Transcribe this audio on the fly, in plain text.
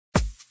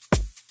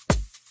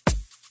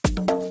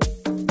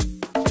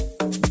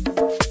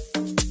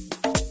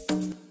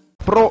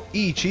Pro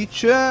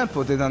ICIC,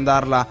 potete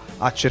andarla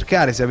a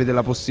cercare se avete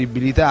la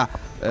possibilità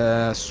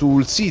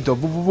sul sito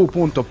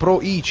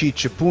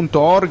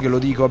www.proicic.org, lo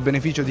dico a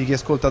beneficio di chi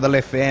ascolta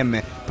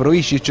dall'FM,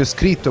 Proicic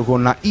scritto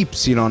con la Y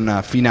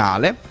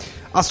finale.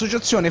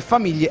 Associazione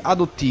Famiglie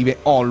Adottive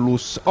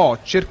Onlus.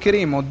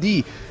 Cercheremo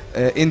di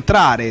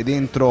entrare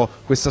dentro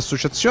questa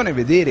associazione,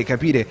 vedere,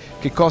 capire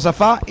che cosa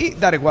fa e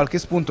dare qualche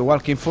spunto,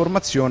 qualche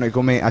informazione,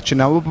 come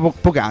accennavo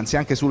poc'anzi,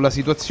 anche sulla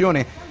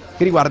situazione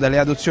che riguarda le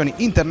adozioni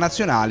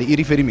internazionali in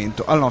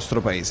riferimento al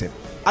nostro paese.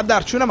 A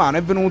darci una mano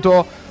è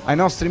venuto ai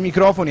nostri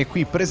microfoni, è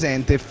qui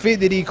presente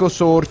Federico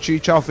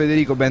Sorci. Ciao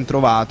Federico, ben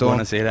trovato.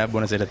 Buonasera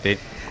a te.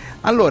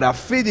 Allora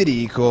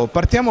Federico,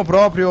 partiamo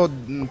proprio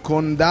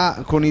con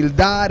il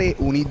dare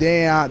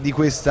un'idea di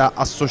questa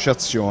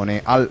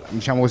associazione,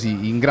 diciamo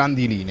così, in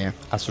grandi linee.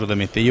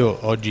 Assolutamente, io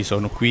oggi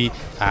sono qui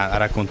a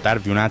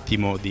raccontarvi un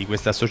attimo di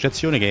questa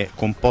associazione, che è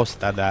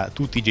composta da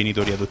tutti i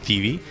genitori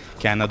adottivi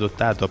che hanno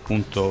adottato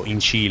appunto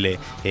in Cile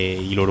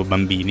i loro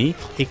bambini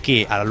e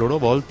che alla loro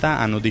volta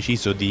hanno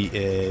deciso di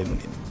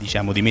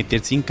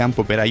mettersi in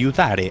campo per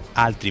aiutare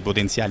altri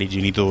potenziali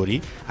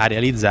genitori a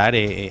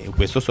realizzare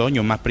questo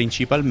sogno, ma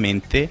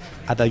principalmente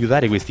ad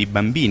aiutare questi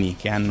bambini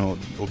che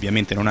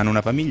ovviamente non hanno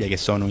una famiglia, che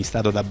sono in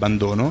stato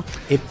d'abbandono.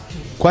 E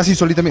quasi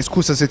solitamente,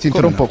 scusa se ti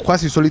interrompo,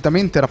 quasi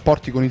solitamente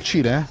rapporti con il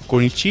Cile?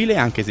 Con il Cile,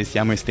 anche se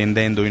stiamo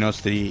estendendo i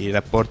nostri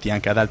rapporti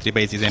anche ad altri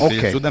paesi sempre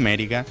del Sud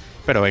America,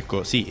 però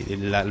ecco sì,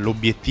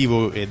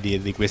 l'obiettivo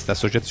di questa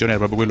associazione è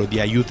proprio quello di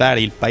aiutare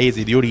il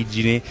paese di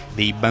origine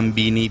dei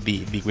bambini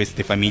di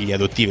queste famiglie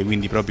adottive,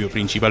 quindi proprio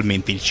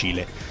principalmente il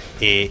Cile.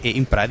 E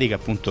in pratica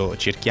appunto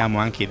cerchiamo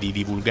anche di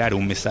divulgare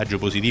un messaggio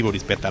positivo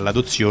rispetto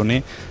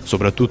all'adozione,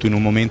 soprattutto in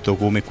un momento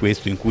come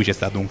questo in cui c'è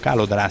stato un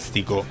calo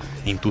drastico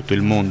in tutto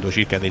il mondo,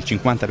 circa del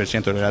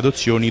 50% delle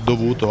adozioni,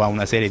 dovuto a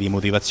una serie di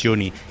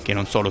motivazioni che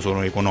non solo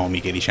sono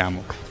economiche,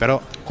 diciamo,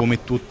 però come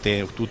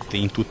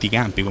in tutti i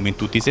campi, come in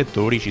tutti i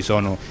settori, ci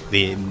sono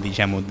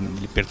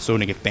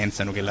persone che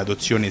pensano che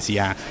l'adozione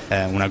sia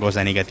una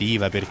cosa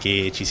negativa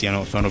perché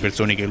sono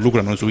persone che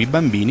lucrano sui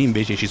bambini.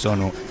 Invece ci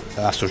sono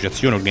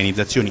associazioni,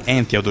 organizzazioni,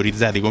 enti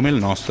autorizzati come il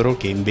nostro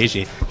che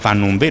invece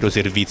fanno un vero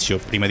servizio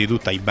prima di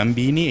tutto ai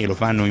bambini, e lo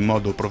fanno in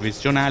modo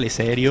professionale,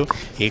 serio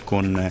e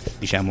con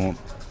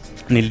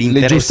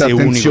nell'interesse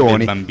unico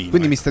del bambino.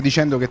 Quindi mi stai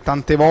dicendo che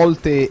tante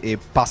volte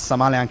passa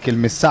male anche il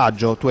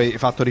messaggio. Tu hai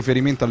fatto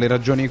riferimento alle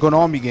ragioni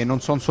economiche,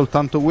 non sono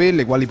soltanto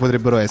quelle, quali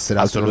potrebbero essere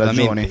altre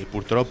ragioni?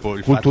 Purtroppo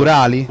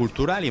culturali?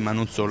 Culturali, ma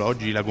non solo.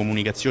 Oggi la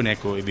comunicazione,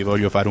 ecco, vi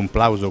voglio fare un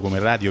plauso come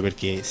radio,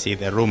 perché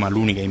siete a Roma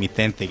l'unica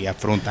emittente che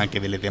affronta anche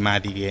delle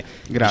tematiche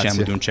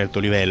di un certo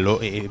livello,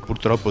 e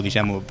purtroppo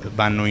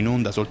vanno in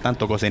onda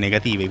soltanto cose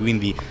negative,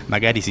 quindi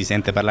magari si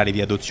sente parlare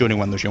di adozione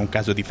quando c'è un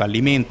caso di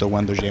fallimento,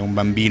 quando c'è un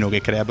bambino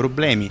che crea problemi,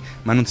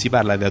 ma non si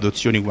parla di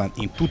adozioni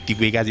in tutti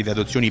quei casi di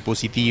adozioni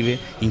positive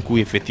in cui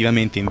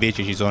effettivamente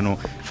invece ci sono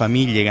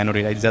famiglie che hanno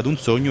realizzato un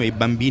sogno e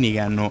bambini che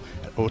hanno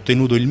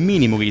ottenuto il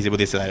minimo che gli si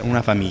potesse dare,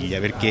 una famiglia,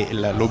 perché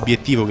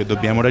l'obiettivo che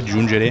dobbiamo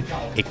raggiungere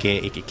è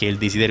che è il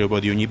desiderio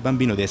poi di ogni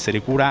bambino di essere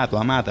curato,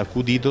 amato,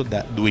 accudito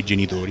da due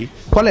genitori.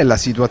 Qual è la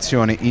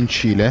situazione in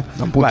Cile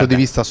da un punto di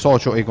vista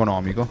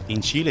socio-economico?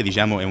 In Cile,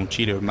 è un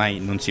Cile ormai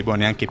non si può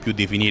neanche più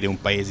definire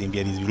un paese in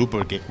via di sviluppo,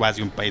 perché è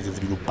quasi un paese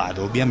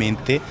sviluppato.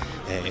 Ovviamente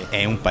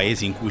è un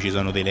paese in cui ci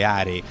sono delle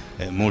aree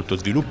molto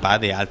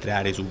sviluppate e altre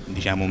aree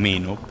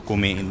meno,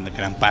 come in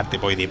gran parte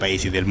poi dei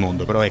paesi del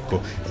mondo. Però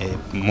ecco,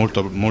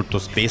 molto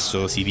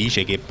spesso si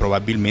dice che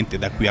probabilmente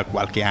da qui a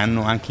qualche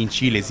anno anche in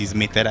Cile si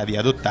smetterà di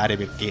adottare,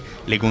 perché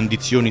le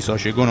condizioni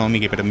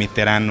socio-economiche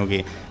permetteranno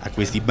che a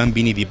questi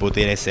bambini di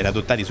poter essere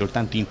adottati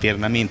soltanto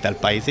internamente al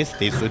paese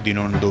stesso e di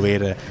non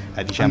dover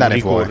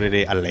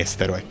ricorrere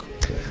all'estero, ecco.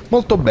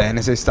 Molto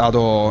bene, sei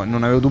stato,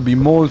 non avevo dubbi,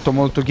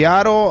 molto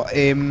chiaro.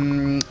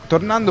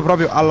 Tornando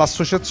proprio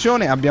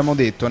all'associazione, abbiamo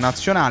detto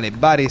nazionale,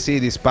 varie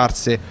sedi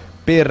sparse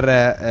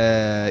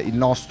per il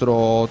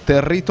nostro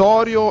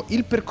territorio.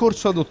 Il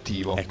percorso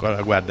adottivo, ecco,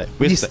 allora, guarda,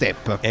 questo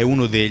è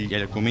uno degli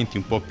argomenti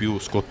un po' più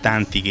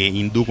scottanti che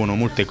inducono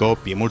molte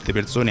coppie e molte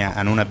persone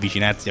a non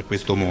avvicinarsi a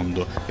questo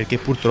mondo, perché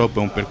purtroppo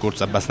è un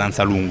percorso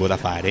abbastanza lungo da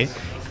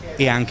fare,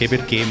 e anche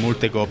perché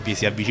molte coppie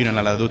si avvicinano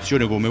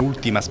all'adozione come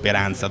ultima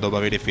speranza dopo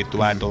aver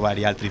effettuato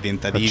vari altri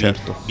tentativi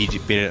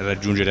per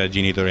raggiungere la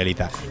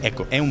genitorialità.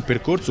 Ecco, è un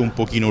percorso un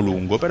pochino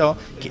lungo, però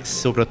che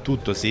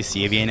soprattutto se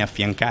si viene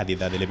affiancati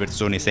da delle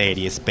persone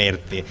serie,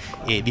 esperte,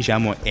 e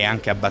è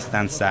anche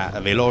abbastanza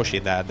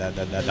veloce da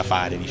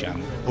fare.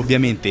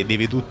 Ovviamente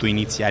deve tutto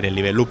iniziare a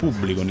livello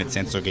pubblico, nel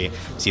senso che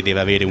si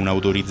deve avere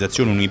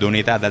un'autorizzazione,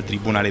 un'idoneità dal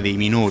Tribunale dei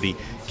minori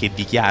che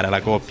dichiara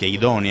la coppia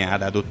idonea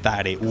ad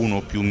adottare uno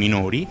o più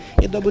minori,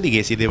 e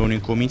dopodiché si devono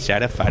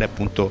incominciare a fare,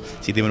 appunto,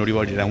 si devono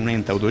rivolgere a un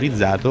ente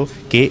autorizzato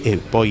che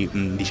poi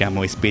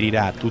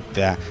esperirà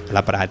tutta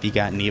la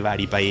pratica nei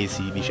vari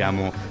paesi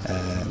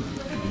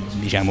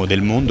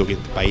del mondo,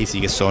 paesi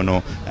che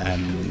sono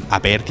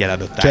aperti ad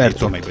adottare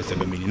questi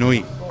bambini.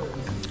 Noi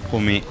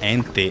come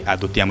ente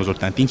adottiamo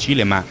soltanto in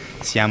Cile, ma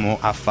siamo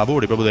a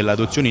favore proprio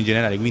dell'adozione in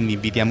generale, quindi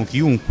invitiamo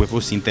chiunque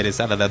fosse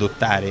interessato ad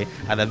adottare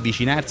ad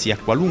avvicinarsi a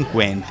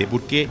qualunque ente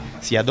purché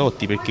si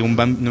adotti, perché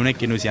non è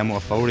che noi siamo a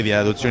favore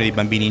dell'adozione dei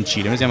bambini in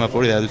Cile, noi siamo a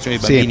favore dell'adozione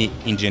dei bambini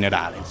in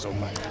generale,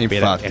 insomma.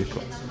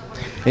 Infatti.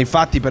 E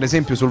infatti, per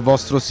esempio, sul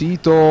vostro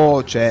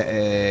sito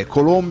c'è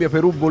Colombia,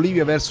 Perù,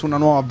 Bolivia verso una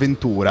nuova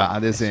avventura,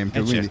 ad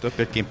esempio. Quindi... Certo,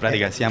 perché in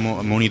pratica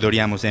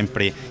monitoriamo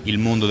sempre il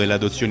mondo delle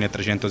adozioni a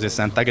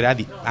 360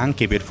 gradi,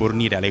 anche per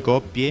fornire alle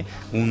coppie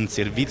un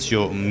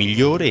servizio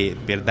migliore,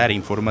 per dare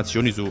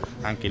informazioni su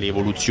anche le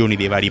evoluzioni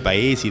dei vari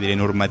paesi, delle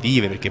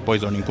normative, perché poi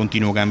sono in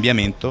continuo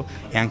cambiamento,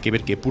 e anche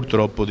perché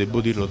purtroppo,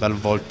 devo dirlo,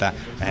 talvolta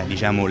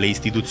le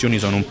istituzioni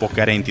sono un po'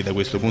 carenti da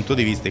questo punto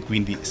di vista, e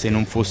quindi se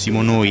non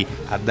fossimo noi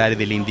a dare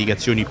delle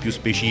indicazioni più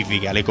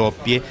specifiche alle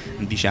coppie,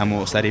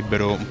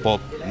 sarebbero un po'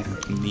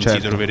 si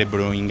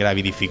troverebbero in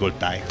gravi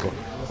difficoltà,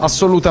 ecco.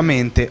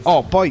 Assolutamente.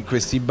 Poi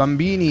questi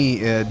bambini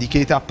di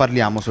che età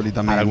parliamo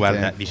solitamente?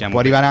 Guarda, può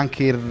arrivare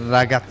anche il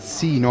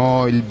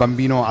ragazzino, il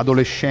bambino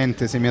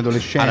adolescente,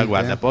 semiadolescente?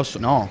 Guarda,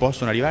 possono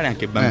arrivare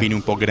anche bambini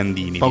un po'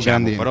 grandini,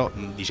 però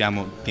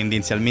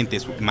tendenzialmente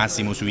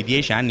massimo sui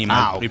 10 anni,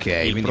 ma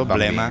il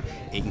problema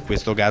in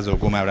questo caso,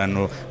 come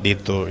avranno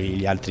detto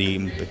gli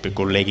altri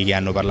colleghi che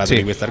hanno parlato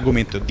di questo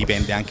argomento,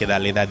 dipende anche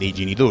dall'età dei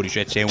genitori,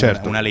 cioè c'è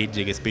una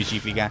legge che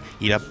specifica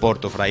il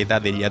rapporto fra età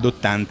degli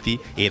adottanti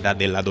e età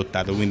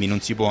dell'adottato, quindi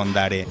non si può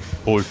andare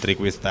oltre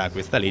questa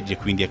legge,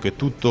 quindi è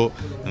tutto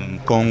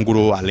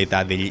congruo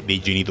all'età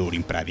dei genitori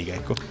in pratica,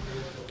 ecco.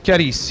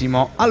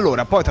 Chiarissimo.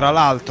 Allora, poi tra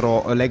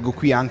l'altro leggo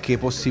qui anche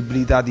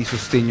possibilità di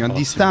sostegno a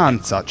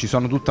distanza, ci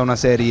sono tutta una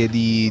serie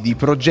di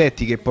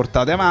progetti che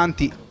portate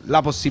avanti,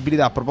 la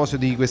possibilità, a proposito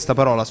di questa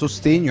parola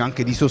sostegno,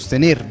 anche di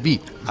sostenervi,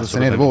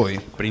 sostenere voi.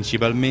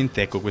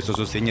 Principalmente questo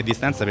sostegno a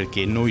distanza,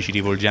 perché noi ci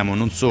rivolgiamo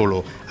non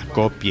solo a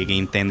coppie che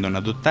intendono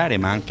adottare,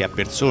 ma anche a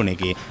persone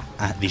che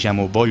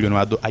vogliono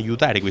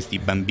aiutare questi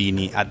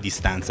bambini a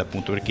distanza,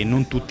 appunto perché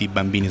non tutti i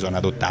bambini sono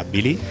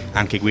adottabili,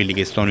 anche quelli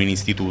che sono in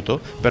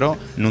istituto, però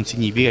non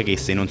significa che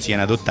se non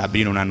siano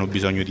adottabili non hanno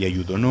bisogno di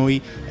aiuto.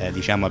 Noi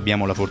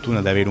abbiamo la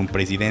fortuna di avere un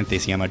presidente che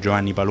si chiama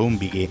Giovanni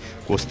Palombi, che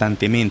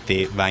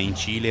costantemente va in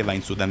Cile, va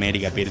in Sud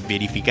America per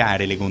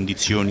verificare le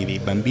condizioni dei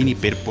bambini,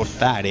 per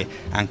portare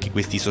anche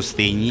questi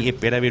sostegni e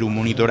per avere un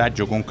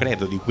monitoraggio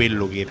concreto di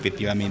quello che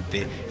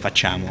effettivamente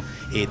facciamo.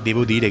 E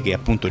devo dire che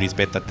appunto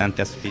rispetto a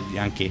tante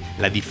anche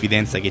la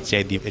diffidenza che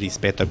c'è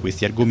rispetto a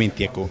questi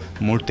argomenti,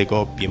 molte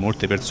coppie,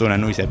 molte persone a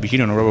noi si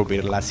avvicinano proprio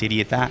per la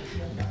serietà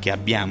che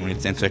abbiamo, nel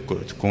senso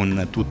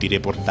con tutti i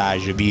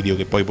reportage, video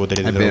che poi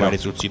potrete trovare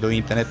sul sito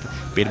internet,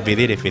 per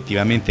vedere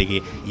effettivamente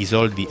che i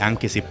soldi,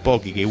 anche se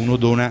pochi, che uno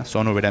dona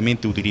sono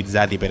veramente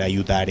utilizzati per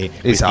aiutare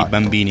questi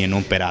bambini e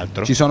non per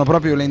altro. Ci sono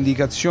proprio le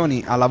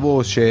indicazioni alla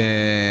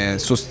voce,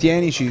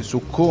 sostienici,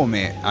 su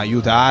come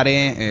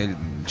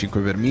aiutare,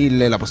 5 per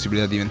 1000, la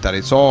possibilità di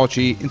diventare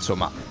soci,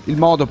 insomma il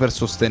modo per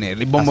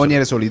sostenerli,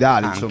 bomboniere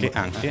solidali,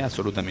 anche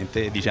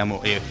assolutamente,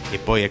 e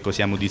poi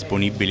siamo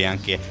disponibili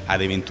anche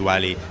ad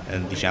eventuali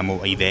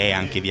idee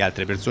anche di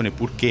altre persone,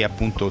 purché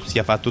appunto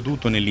sia fatto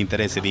tutto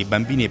nell'interesse dei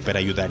bambini e per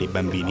aiutare i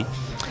bambini.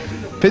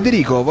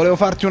 Federico, volevo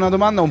farti una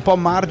domanda un po' a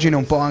margine,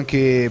 un po'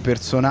 anche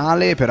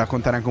personale, per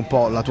raccontare anche un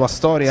po' la tua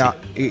storia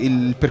e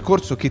il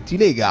percorso che ti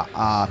lega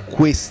a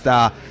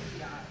questo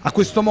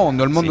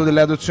mondo, al mondo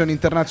delle adozioni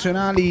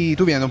internazionali.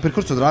 Tu vieni da un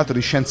percorso tra l'altro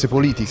di scienze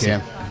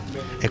politiche.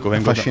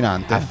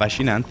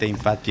 Affascinante,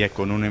 infatti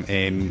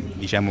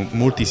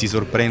molti si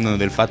sorprendono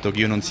del fatto che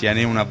io non sia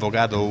né un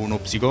avvocato o uno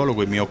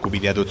psicologo e mi occupi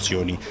di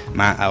adozioni,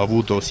 ma ho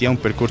avuto sia un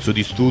percorso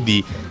di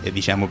studi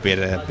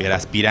per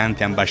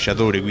aspirante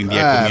ambasciatore, quindi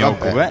mi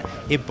occupo,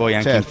 e poi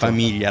anche in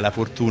famiglia la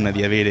fortuna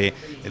di avere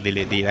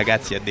dei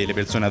ragazzi e delle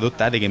persone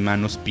adottate che mi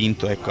hanno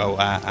spinto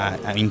a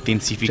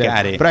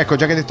intensificare. Però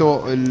già che hai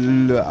detto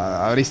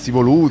avresti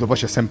voluto, poi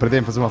c'è sempre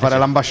tempo, fare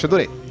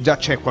l'ambasciatore, già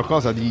c'è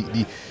qualcosa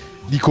di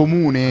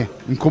comune,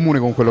 in comune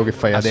con quello che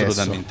fai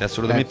adesso.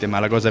 Assolutamente, ma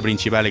la cosa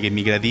principale che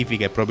mi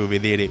gratifica è proprio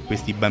vedere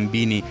questi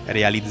bambini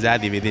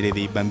realizzati, vedere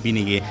dei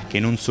bambini che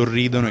non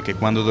sorridono e che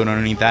quando tornano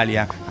in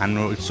Italia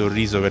hanno il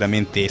sorriso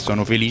veramente,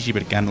 sono felici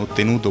perché hanno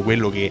ottenuto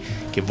quello che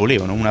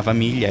volevano, una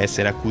famiglia,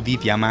 essere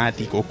accuditi,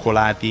 amati,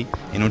 coccolati,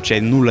 e non c'è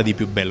nulla di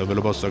più bello, ve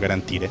lo posso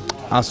garantire.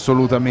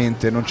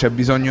 Assolutamente, non c'è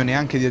bisogno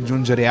neanche di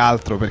aggiungere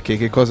altro, perché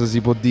che cosa si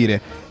può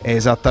dire? È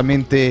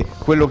esattamente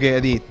quello che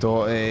hai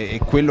detto, è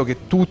quello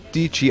che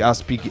tutti ci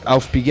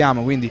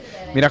auspichiamo, quindi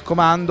mi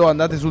raccomando,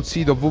 andate sul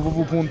sito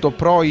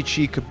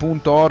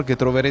www.proicic.org,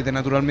 troverete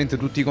naturalmente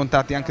tutti i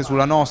contatti anche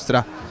sulla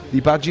nostra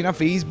di pagina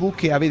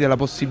Facebook, e avete la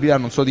possibilità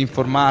non solo di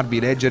informarvi,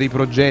 leggere i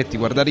progetti,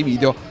 guardare i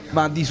video,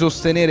 ma di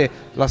sostenere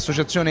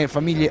l'associazione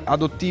Famiglie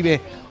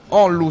Adottive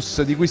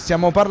Onlus di cui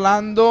stiamo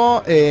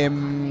parlando.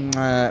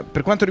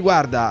 Per quanto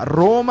riguarda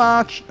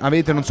Roma,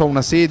 avete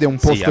una sede, un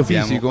posto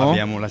fisico?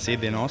 Abbiamo la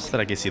sede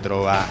nostra che si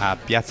trova a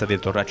Piazza del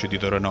Torraccio di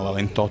Torrenova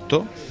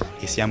 28,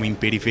 e siamo in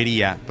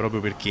periferia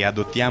proprio perché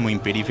adottiamo in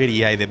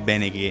periferia, ed è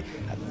bene che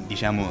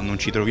diciamo, non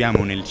ci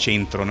troviamo nel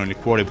centro, nel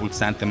cuore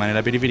pulsante, ma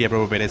nella periferia,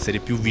 proprio per essere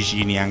più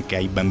vicini anche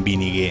ai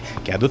bambini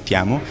che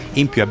adottiamo. E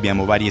in più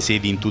abbiamo varie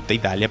sedi in tutta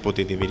Italia,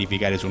 potete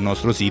verificare sul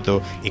nostro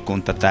sito e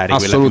contattare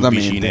quella più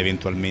vicina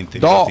eventualmente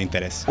di vostro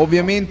interesse.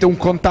 Ovviamente un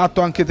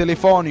contatto anche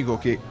telefonico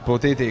che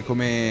potete,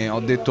 come ho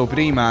detto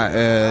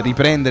prima,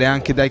 riprendere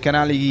anche dai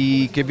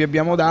canali che vi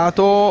abbiamo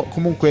dato.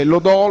 Comunque lo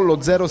do,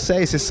 lo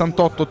 06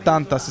 68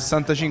 80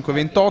 65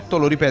 28,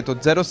 lo ripeto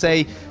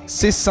 06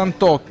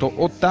 68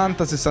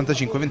 80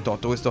 65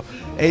 28. Questo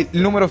è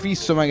il numero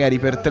fisso magari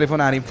per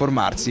telefonare e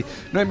informarsi.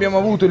 Noi abbiamo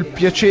avuto il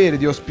piacere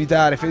di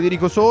ospitare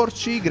Federico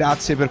Sorci,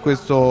 grazie per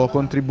questo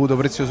contributo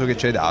prezioso che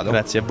ci hai dato.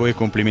 Grazie a voi e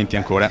complimenti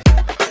ancora.